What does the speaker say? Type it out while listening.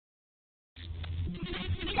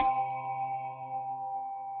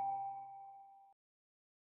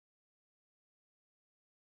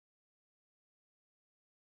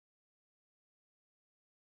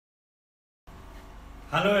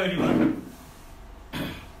Hello everyone,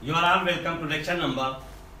 you are all welcome to lecture number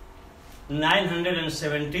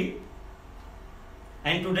 970,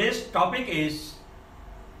 and today's topic is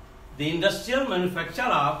the industrial manufacture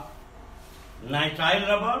of nitrile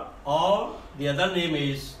rubber, or the other name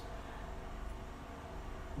is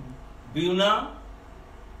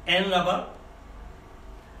Buna-N rubber.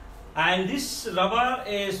 And this rubber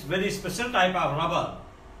is very special type of rubber,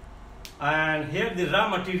 and here the raw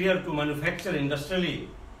material to manufacture industrially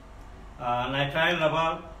nitrile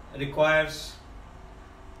rubber requires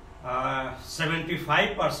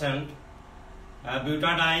 75%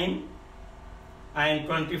 butadiene and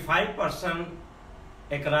 25%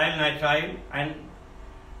 acrylonitrile, and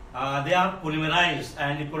they are polymerized,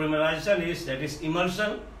 and the polymerization is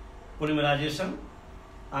emulsion polymerization,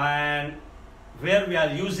 and where we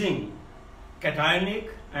are using cationic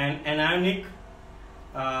and anionic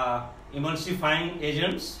emulsifying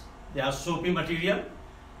agents. They are soapy material,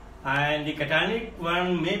 and the cationic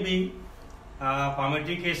one may be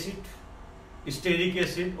palmitic acid, stearic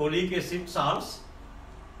acid, oleic acid salts,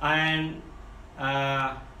 and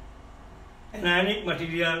anionic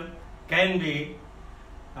material can be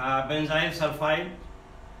benzyl sulfide.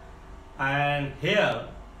 And here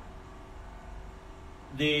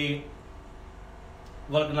the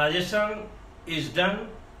vulcanization is done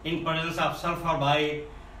in presence of sulfur by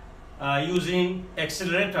using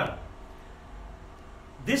accelerator.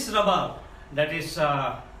 This rubber, that is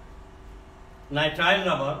nitrile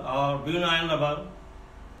rubber or Buna-N rubber,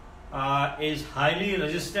 is highly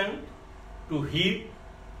resistant to heat,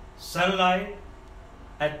 sunlight,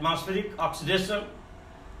 atmospheric oxidation,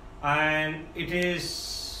 and it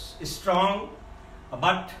is strong,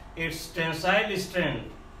 but its tensile strength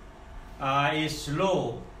is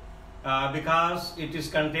low because it is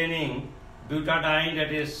containing butadiene,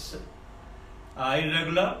 that is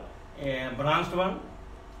irregular, branched one,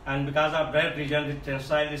 and because of that reason the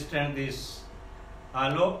tensile strength is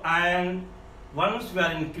low. And once we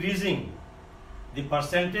are increasing the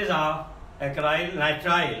percentage of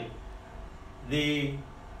acrylonitrile, the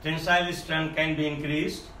tensile strength can be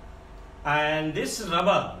increased, and this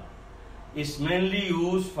rubber is mainly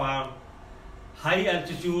used for high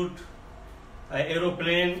altitude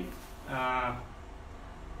aeroplane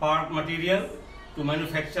part material to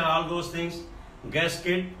manufacture all those things,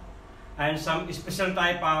 gasket, and some special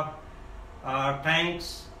type of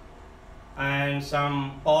tanks, and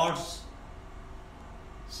some pots,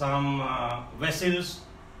 some vessels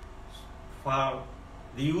for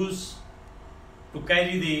the use to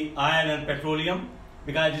carry the oil and petroleum,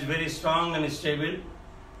 because it is very strong and stable,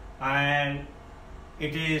 and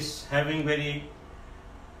it is having very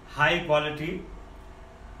high quality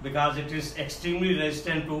because it is extremely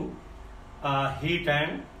resistant to heat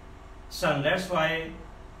and sun. That's why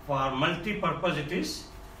for multi-purpose it is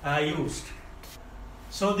used.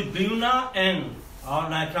 So the Buna-N or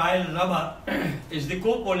nitrile rubber is the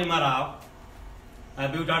co-polymer of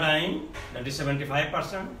butadiene, that is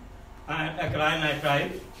 75%, and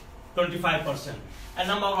acrylonitrile 25%. And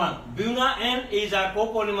number one, Buna-N is a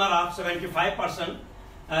copolymer of 75%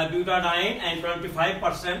 butadiene and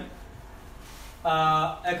 25%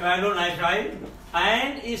 acrylonitrile,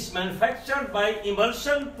 and is manufactured by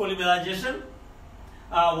emulsion polymerization.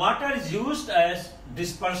 Water is used as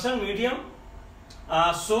dispersion medium.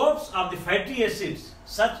 Soaps of the fatty acids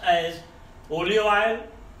such as olive oil,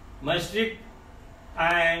 mustard,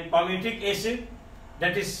 and palmitic acid,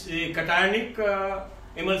 that is cationic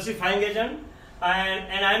emulsifying agent, and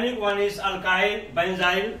anionic one is alkyl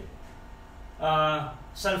benzyl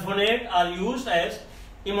sulfonate, are used as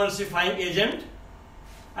emulsifying agent.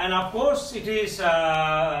 And of course it is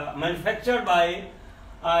manufactured by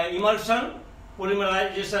emulsion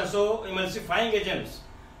polymerization. So emulsifying agents,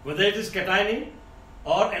 whether it is cationic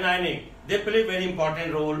or anionic, they play very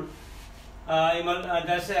important role.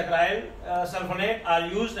 That's acryl sulfonate are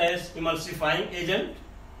used as emulsifying agent.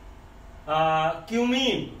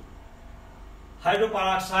 Cumene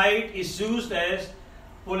hydroperoxide is used as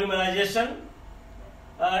polymerization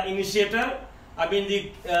initiator. I mean,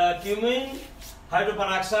 the cumene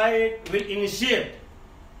hydroperoxide will initiate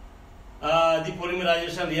the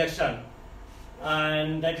polymerization reaction,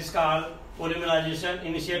 and that is called polymerization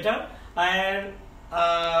initiator. And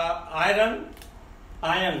iron,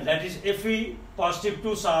 that is Fe positive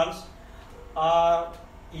 2 salts, are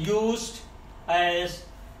used as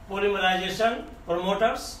polymerization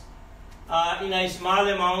promoters in a small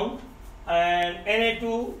amount, and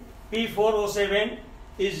Na2P4O7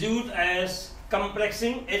 is used as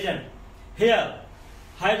complexing agent. Here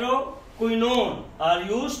hydroquinone are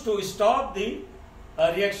used to stop the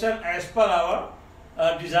reaction as per our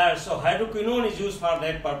desired. So hydroquinone is used for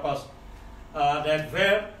that purpose, that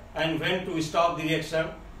where and when to stop the reaction,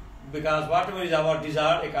 because whatever is our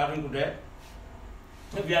desire according to that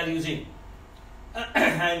we are using.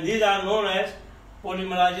 And these are known as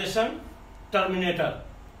polymerization terminator.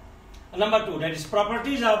 Number 2, that is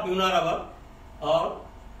properties of Buna rubber or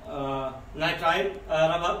nitrile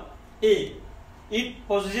rubber. A, it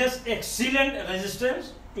possesses excellent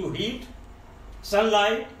resistance to heat,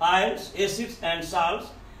 sunlight, ions, acids and salts,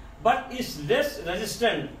 but is less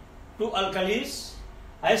resistant to alkalis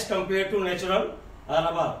as compared to natural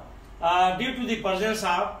rubber due to the presence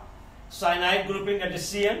of cyanide grouping, that is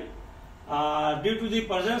CN, due to the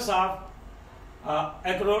presence of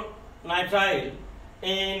acrylonitrile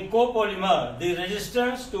in copolymer. The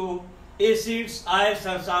resistance to acids, ions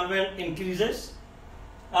and solvent increases.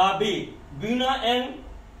 B, Buna-N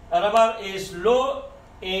rubber is low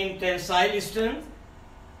in tensile strength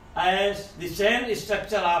as the chain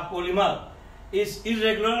structure of polymer is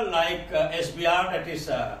irregular, like SBR, that is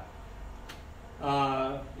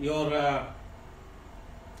your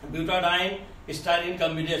butadiene styrene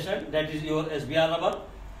combination, that is your SBR rubber.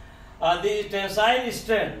 The tensile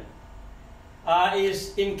strength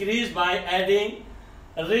is increased by adding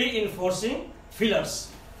reinforcing fillers.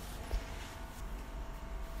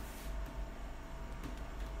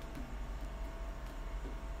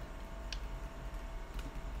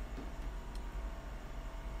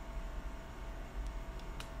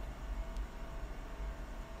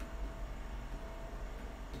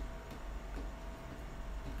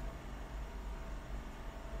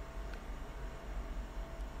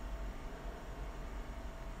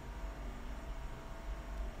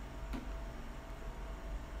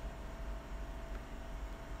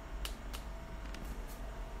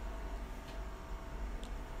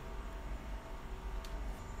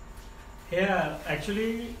 Here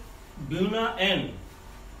actually Buna-N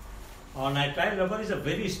or nitrile rubber is a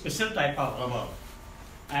very special type of rubber,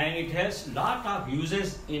 and it has lot of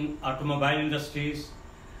uses in automobile industries,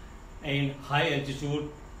 in high altitude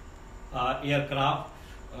aircraft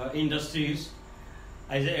industries,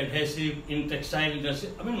 as an adhesive in textile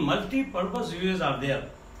industry. I mean, multi-purpose uses are there,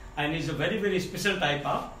 and is a very, very special type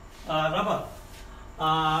of rubber.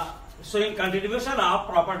 So in continuation of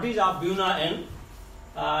properties of Buna-N,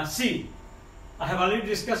 C, I have already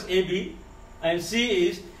discussed A, B, and C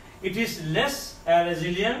is it is less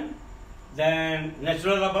resilient than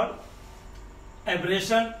natural rubber.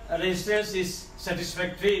 Abrasion resistance is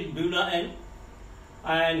satisfactory in Buna-N,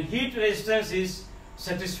 and heat resistance is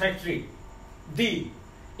satisfactory. D,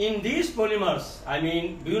 in these polymers, I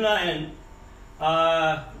mean Buna-N,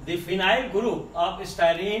 the phenyl group of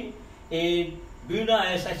styrene in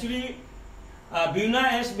Buna-S, actually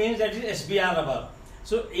Buna-S means that is SBR rubber.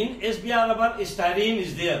 So in SBR rubber, styrene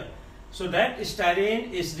is there. So that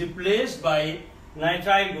styrene is replaced by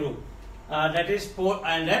nitrile group. And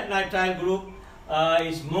that nitrile group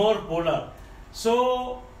is more polar.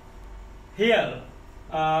 So here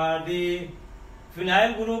the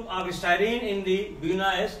phenyl group of styrene in the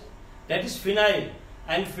Buna-S, that is phenyl,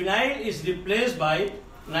 and phenyl is replaced by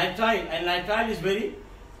nitrile, and nitrile is very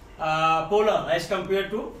polar as compared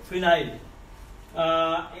to phenyl.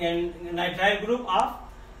 In nitrile group of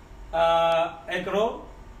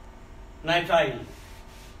acrylonitrile.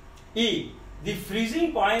 E, the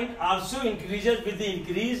freezing point also increases with the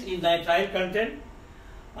increase in nitrile content,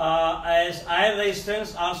 as iron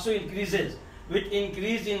resistance also increases with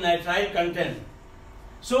increase in nitrile content.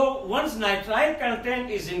 So once nitrile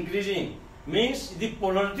content is increasing, means the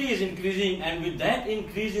polarity is increasing, and with that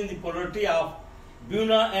increase in the polarity of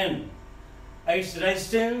Buna-N, its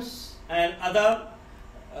resistance and other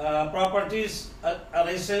properties,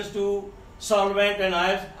 resistance to solvent and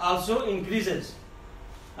ions also increases.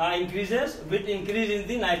 With increase in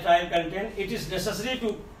the nitrile content. It is necessary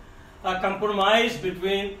to compromise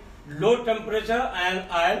between low temperature and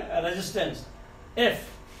ion resistance. F,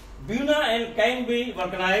 Buna-N can be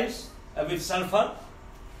vulcanized with sulfur,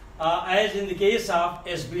 as in the case of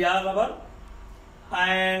SBR rubber,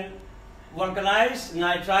 and vulcanized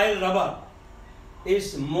nitrile rubber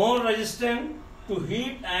is more resistant to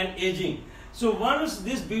heat and aging. So once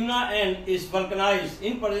this Buna-N is vulcanized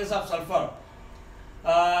in presence of sulfur,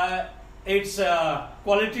 its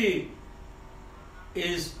quality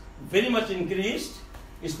is very much increased,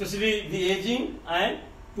 especially the aging and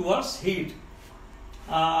towards heat.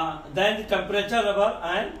 Then the temperature rubber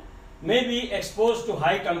and may be exposed to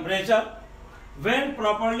high temperature. When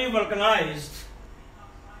properly vulcanized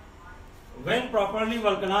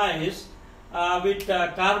with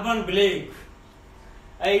carbon black,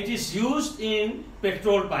 it is used in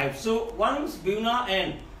petrol pipes. So once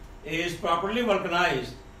Buna-N is properly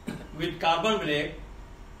vulcanized with carbon black,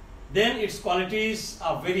 then its qualities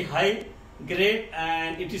are very high grade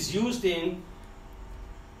and it is used in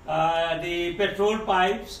the petrol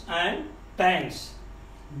pipes and tanks.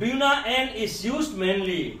 Buna-N is used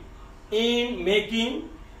mainly in making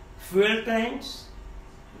fuel tanks,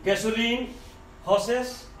 gasoline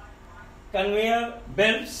hoses, conveyor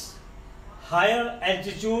belts, higher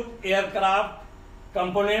altitude aircraft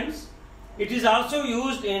components. It is also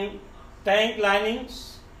used in tank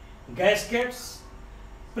linings, gaskets,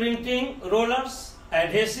 printing rollers,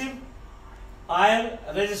 adhesive, air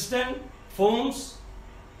resistant foams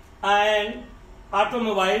and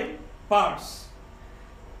automobile parts.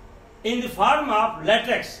 In the form of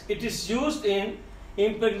latex, it is used in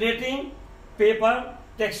impregnating paper,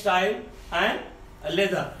 textile and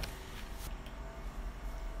leather.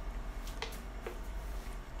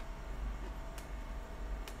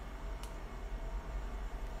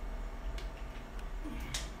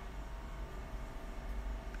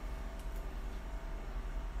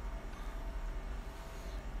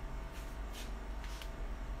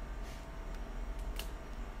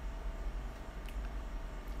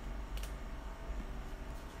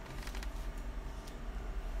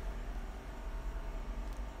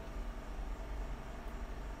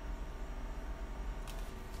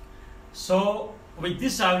 So with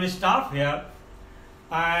this I will stop here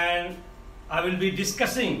and I will be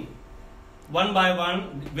discussing one by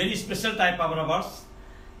one very special type of rubbers.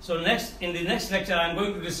 So in the next lecture I am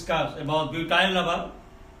going to discuss about butyl rubber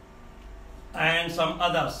and some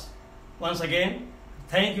others. Once again,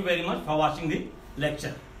 thank you very much for watching the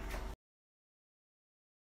lecture.